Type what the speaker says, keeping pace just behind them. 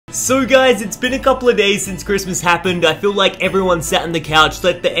So guys, it's been a couple of days since Christmas happened. I feel like everyone sat on the couch,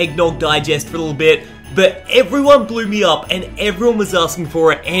 let the eggnog digest for a little bit, but everyone blew me up and everyone was asking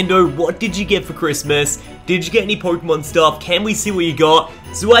for it. Ando, what did you get for Christmas? Did you get any Pokemon stuff? Can we see what you got?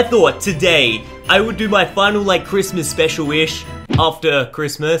 So I thought today I would do my final Christmas special-ish after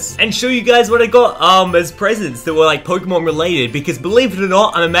Christmas and show you guys what I got as presents that were Pokemon related, because believe it or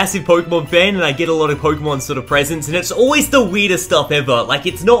not, I'm a massive Pokemon fan and I get a lot of Pokemon sort of presents, and it's always the weirdest stuff ever.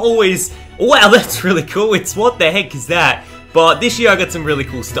 It's not always, wow, that's really cool, it's what the heck is that? But this year I got some really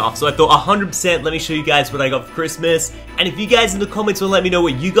cool stuff, so I thought 100% let me show you guys what I got for Christmas. And if you guys in the comments will let me know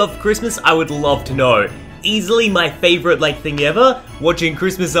what you got for Christmas, I would love to know. Easily my favorite thing ever, watching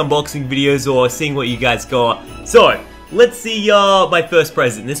Christmas unboxing videos or seeing what you guys got. So let's see my first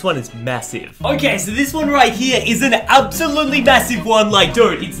present. This one is massive. Okay, so this one right here is an absolutely massive one.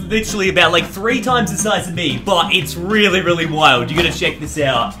 Dude, it's literally about 3 times the size of me, but it's really, really wild. You gotta check this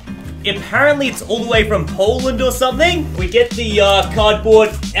out. Apparently it's all the way from Poland or something. We get the cardboard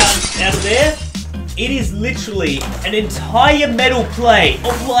out of there. It is literally an entire metal plate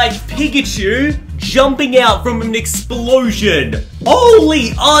of Pikachu jumping out from an explosion.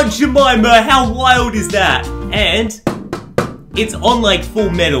 Holy Aunt Jemima, how wild is that? And it's on full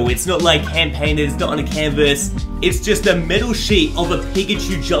metal. It's not hand painted, it's not on a canvas. It's just a metal sheet of a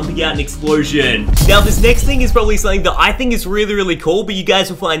Pikachu jumping out an explosion. Now this next thing is probably something that I think is really, really cool, but you guys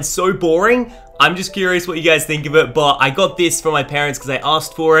will find so boring. I'm just curious what you guys think of it, but I got this from my parents because I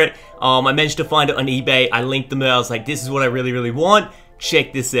asked for it. I managed to find it on eBay. I linked them and I was like, this is what I really, really want.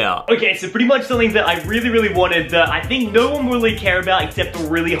 Check this out. Okay, so pretty much something that I really, really wanted that I think no one will really care about except for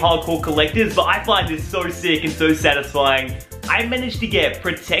really hardcore collectors, but I find this so sick and so satisfying. I managed to get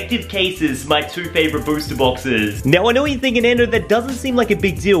protective cases for my 2 favorite booster boxes. Now, I know what you're thinking, Ando, that doesn't seem like a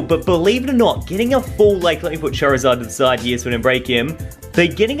big deal, but believe it or not, getting a full, let me put Charizard to the side here so I don't break him,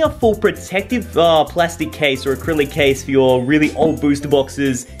 but getting a full protective plastic case or acrylic case for your really old booster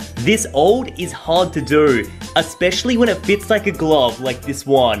boxes this old is hard to do, especially when it fits like a glove like this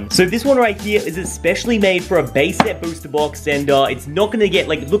one. So this one right here is especially made for a base set booster box, and it's not gonna get,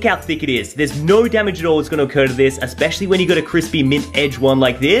 look how thick it is. There's no damage at all that's gonna occur to this, especially when you got a crispy mint edge one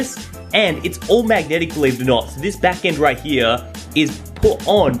like this. And it's all magnetic, believe it or not. So this back end right here is put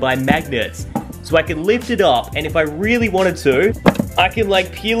on by magnets. So I can lift it up, and if I really wanted to, I can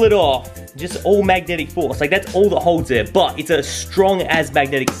peel it off. Just all magnetic force, that's all that holds it, but it's a strong as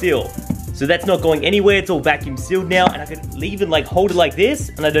magnetic seal. So that's not going anywhere, it's all vacuum sealed now, and I could even hold it like this,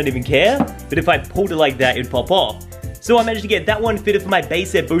 and I don't even care. But if I pulled it like that, it'd pop off. So I managed to get that one fitted for my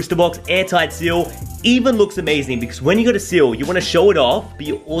base set booster box, airtight seal. Even looks amazing, because when you got a seal, you want to show it off, but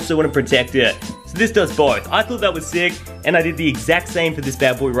you also want to protect it. So this does both. I thought that was sick, and I did the exact same for this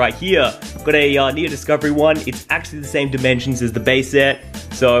bad boy right here. Got a Neo Discovery one. It's actually the same dimensions as the base set.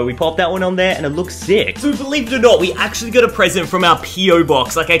 So we popped that one on there, and it looks sick. So believe it or not, we actually got a present from our P.O.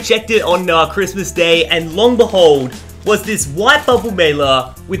 box. I checked it on Christmas Day, and long behold, was this white bubble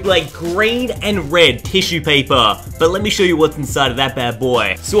mailer with green and red tissue paper. But let me show you what's inside of that bad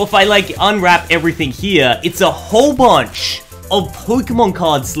boy. So if I unwrap everything here, it's a whole bunch of Pokemon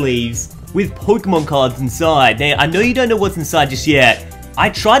card sleeves with Pokemon cards inside. Now, I know you don't know what's inside just yet. I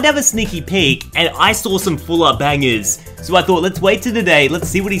tried to have a sneaky peek, and I saw some full-up bangers. So I thought, let's wait till today, let's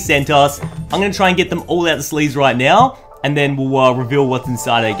see what he sent us. I'm gonna try and get them all out the sleeves right now, and then we'll reveal what's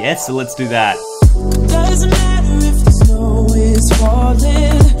inside, I guess. So let's do that. Doesn't matter if the snow is falling,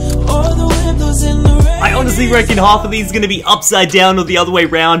 or the windows in the rain. I honestly reckon half of these is gonna be upside down or the other way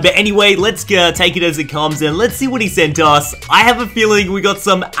around, but anyway, let's take it as it comes, and let's see what he sent us. I have a feeling we got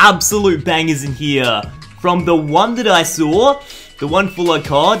some absolute bangers in here. From the one that I saw, the one full art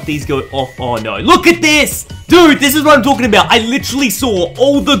card, these go off. Oh no, look at this! Dude, this is what I'm talking about. I literally saw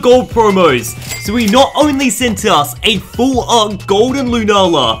all the gold promos. So he not only sent us a full art golden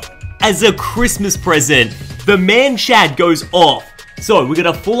Lunala as a Christmas present, the man Chad goes off. So we got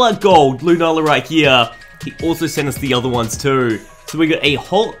a full art gold Lunala right here. He also sent us the other ones too. So we got a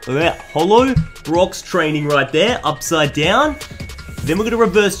holo Brock's training right there, upside down. Then we're gonna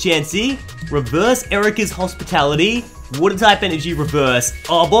reverse Chansey, reverse Erica's hospitality, Water type energy reverse,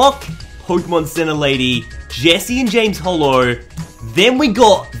 Arbok, Pokemon Center Lady, Jesse and James Holo. Then we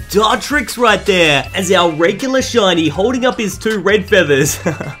got Dartrix right there as our regular shiny holding up his 2 red feathers.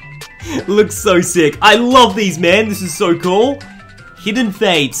 Looks so sick. I love these, man. This is so cool. Hidden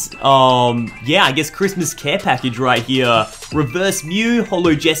Fates. Yeah, I guess Christmas care package right here. Reverse Mew,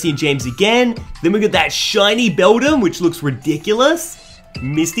 Holo Jesse and James again. Then we got that shiny Beldum, which looks ridiculous.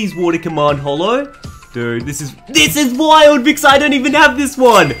 Misty's Water Command Holo. Dude, this is wild because I don't even have this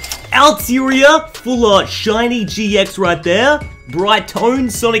one. Alturia, full art shiny GX right there. Bright Tone,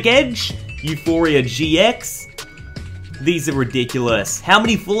 Sonic Edge, Euphoria GX. These are ridiculous. How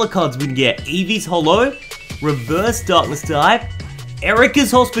many fuller cards we can get? Eevee's Holo, Reverse Darkness type,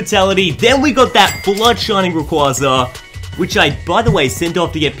 Erica's Hospitality, then we got that Full Art Shining Rayquaza, which I, by the way, sent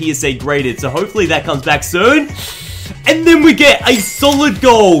off to get PSA graded, so hopefully that comes back soon. And then we get a Solid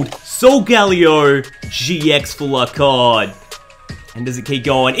Gold Solgaleo GX Full Art card. And does it keep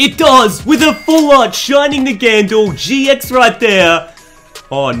going? It does! With a Full Art Shining Nagandal GX right there.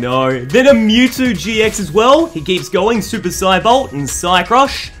 Oh no. Then a Mewtwo GX as well. He keeps going. Super Cybolt and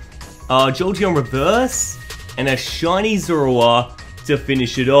Psycross. Jolteon Reverse. And a Shiny Zorua to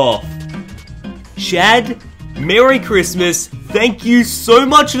finish it off. Chad, Merry Christmas. Thank you so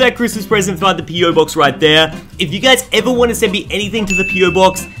much for that Christmas present via the PO box right there. If you guys ever want to send me anything to the PO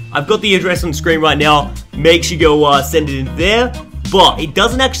box, I've got the address on screen right now. Make sure you go send it in there. But it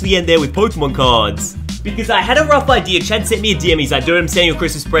doesn't actually end there with Pokemon cards. Because I had a rough idea. Chad sent me a DM. He's like, dude, I'm sending your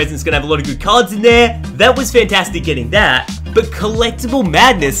Christmas present. It's going to have a lot of good cards in there. That was fantastic getting that. But Collectible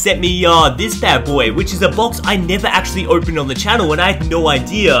Madness sent me this bad boy, which is a box I never actually opened on the channel and I had no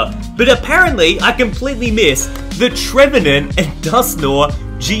idea. But apparently, I completely missed the Trevenant and Dusknoir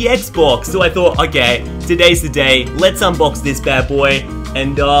GX box. So I thought, okay, today's the day. Let's unbox this bad boy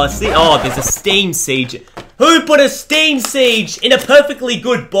and see. Oh, there's a Steam Siege. Who put a Steam Siege in a perfectly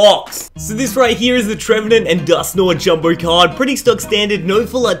good box? So this right here is the Trevenant and Dusknoir Jumbo card. Pretty stock standard, no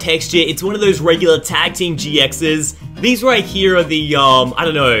full art texture. It's one of those regular tag team GXs. These right here are the, I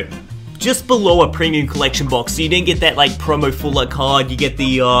don't know, just below a premium collection box. So you didn't get that like promo full art card. You get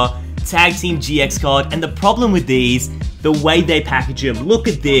the tag team GX card. And the problem with these, the way they package them, look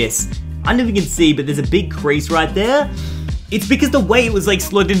at this. I don't know if you can see, but there's a big crease right there. It's because the way it was like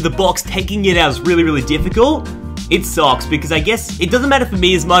slotted into the box, taking it out is really, really difficult. It sucks because I guess it doesn't matter for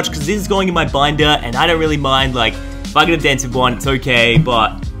me as much because this is going in my binder and I don't really mind. Like, if I get a dented one, it's okay.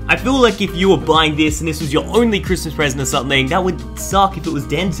 But I feel like if you were buying this and this was your only Christmas present or something, that would suck if it was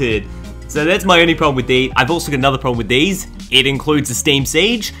dented. So that's my only problem with these. I've also got another problem with these. It includes the Steam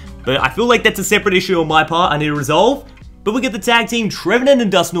Siege, but I feel like that's a separate issue on my part I need to resolve. But we get the tag team Trevenant and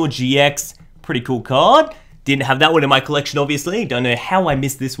Dusknoir GX. Pretty cool card. Didn't have that one in my collection, obviously. Don't know how I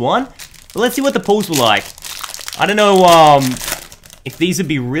missed this one. But let's see what the pulls were like. I don't know if these would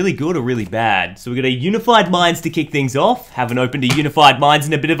be really good or really bad. So we got a Unified Minds to kick things off. Haven't opened a Unified Minds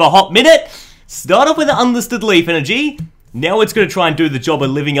in a bit of a hot minute. Start off with an Unlisted Leaf Energy. Now it's going to try and do the job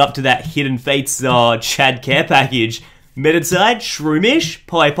of living up to that Hidden Fates Chad care package. Medicide, Shroomish,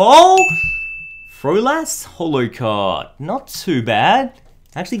 Piepole, Frolas, Holo card. Not too bad.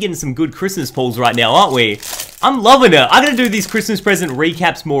 Actually getting some good Christmas pulls right now, aren't we? I'm loving it. I'm going to do these Christmas present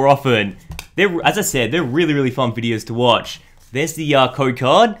recaps more often. As I said, they're really, really fun videos to watch. There's the code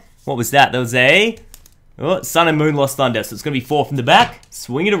card. What was that? That was a Sun and Moon Lost Thunder. So it's going to be 4 from the back.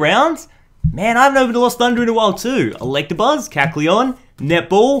 Swing it around. Man, I haven't opened a Lost Thunder in a while too. Electabuzz, Kecleon,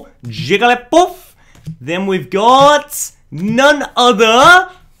 Netball, Jigglypuff. Then we've got none other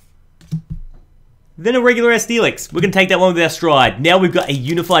than a regular Steelix. We're going to take that one with our stride. Now we've got a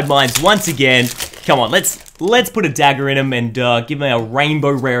Unified Minds once again. Come on, let's put a dagger in him and give him a rainbow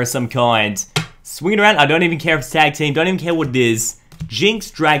rare of some kind. Swing it around. I don't even care if it's tag team. Don't even care what it is.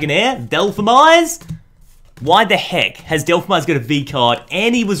 Jinx, Dragonair, Delphinize. Why the heck has Delphinize got a V card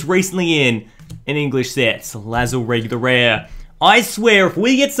and he was recently in an English set? Salazzle, regular rare. I swear, if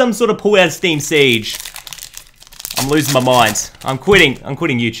we get some sort of pull out of Steam Siege, I'm losing my mind. I'm quitting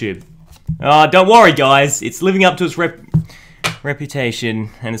YouTube. Don't worry, guys. It's living up to its reputation,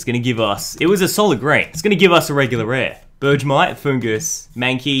 and it's going to give us... It was a solid green. It's going to give us a regular rare. Bergmite, Fungus,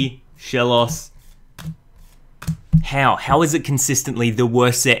 Mankey, Shellos. How is it consistently the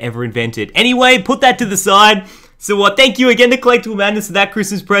worst set ever invented? Anyway, put that to the side. So, thank you again to Collectible Madness for that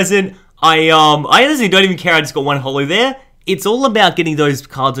Christmas present. I honestly don't even care. I just got one holo there. It's all about getting those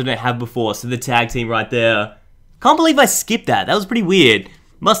cards I don't have before. So, the tag team right there. Can't believe I skipped that. That was pretty weird.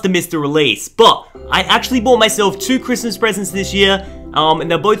 Must have missed the release, but I actually bought myself 2 Christmas presents this year, and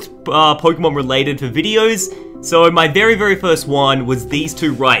they're both Pokemon related for videos. So my very, very first one was these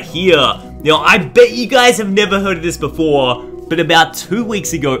 2 right here. Now, I bet you guys have never heard of this before, but about 2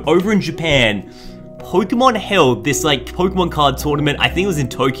 weeks ago, over in Japan, Pokemon held this like Pokemon card tournament, I think it was in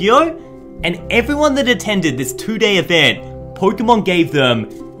Tokyo, and everyone that attended this 2-day event, Pokemon gave them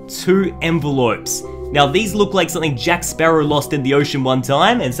 2 envelopes. Now, these look like something Jack Sparrow lost in the ocean one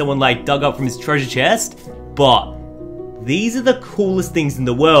time and someone like dug up from his treasure chest, but these are the coolest things in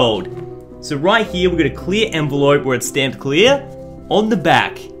the world. So right here, we've got a clear envelope where it's stamped clear. On the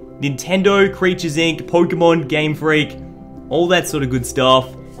back, Nintendo, Creatures Inc., Pokemon, Game Freak, all that sort of good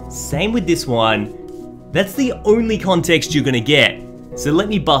stuff. Same with this one. That's the only context you're gonna get. So let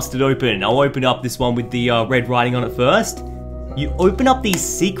me bust it open. I'll open up this one with the red writing on it first. You open up these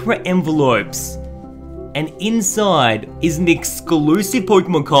secret envelopes, and inside is an exclusive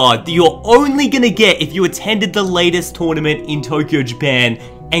Pokemon card that you're only gonna get if you attended the latest tournament in Tokyo, Japan,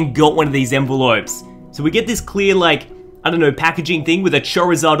 and got one of these envelopes. So we get this clear, like, I don't know, packaging thing with a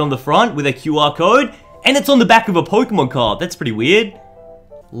Charizard on the front with a QR code, and it's on the back of a Pokemon card. That's pretty weird.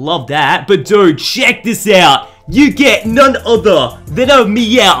 Love that. But dude, check this out. You get none other than a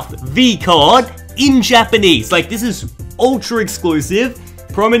Meowth V card in Japanese. Like, this is ultra exclusive.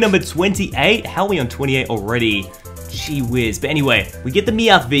 Promo number 28. How are we on 28 already? Gee whiz. But anyway, we get the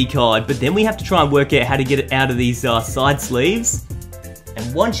Meowth V card, but then we have to try and work out how to get it out of these side sleeves.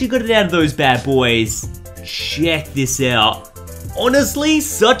 And once you got it out of those bad boys, check this out. Honestly,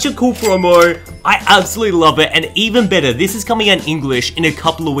 such a cool promo. I absolutely love it. And even better, this is coming out in English in a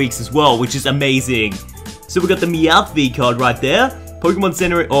couple of weeks as well, which is amazing. So we got the Meowth V card right there. Pokemon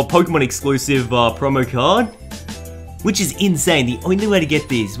Center, or Pokemon exclusive promo card. Which is insane. The only way to get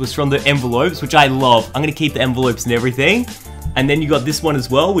these was from the envelopes, which I love. I'm going to keep the envelopes and everything. And then you got this one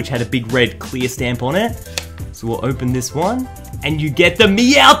as well, which had a big red clear stamp on it. So we'll open this one. And you get the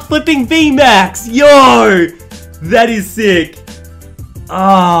Meowth flipping VMAX! Yo! That is sick.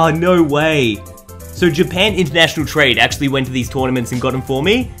 Ah, no way. So Japan International Trade actually went to these tournaments and got them for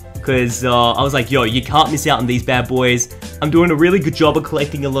me. Because I was like, yo, you can't miss out on these bad boys. I'm doing a really good job of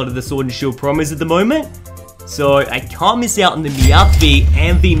collecting a lot of the Sword and Shield promos at the moment. So I can't miss out on the Meowth V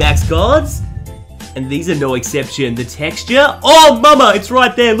and VMAX cards. And these are no exception. The texture, oh mama, it's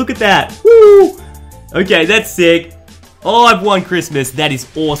right there, look at that. Woo! Okay, that's sick. Oh, I've won Christmas, that is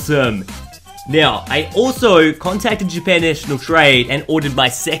awesome. Now, I also contacted Japan National Trade and ordered my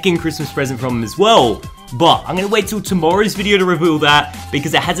second Christmas present from them as well. But I'm going to wait till tomorrow's video to reveal that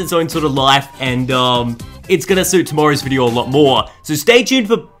because it has its own sort of life and it's going to suit tomorrow's video a lot more. So stay tuned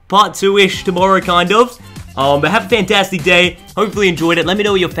for part 2-ish tomorrow, kind of. But have a fantastic day. Hopefully you enjoyed it. Let me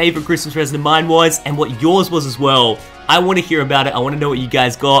know what your favorite Christmas present of mine was and what yours was as well. I want to hear about it. I want to know what you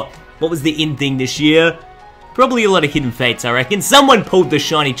guys got. What was the in thing this year? Probably a lot of hidden fates, I reckon. Someone pulled the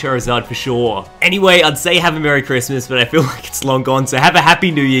shiny Charizard for sure. Anyway, I'd say have a Merry Christmas, but I feel like it's long gone. So have a Happy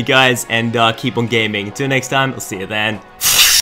New Year, guys, and keep on gaming. Until next time, I'll see you then.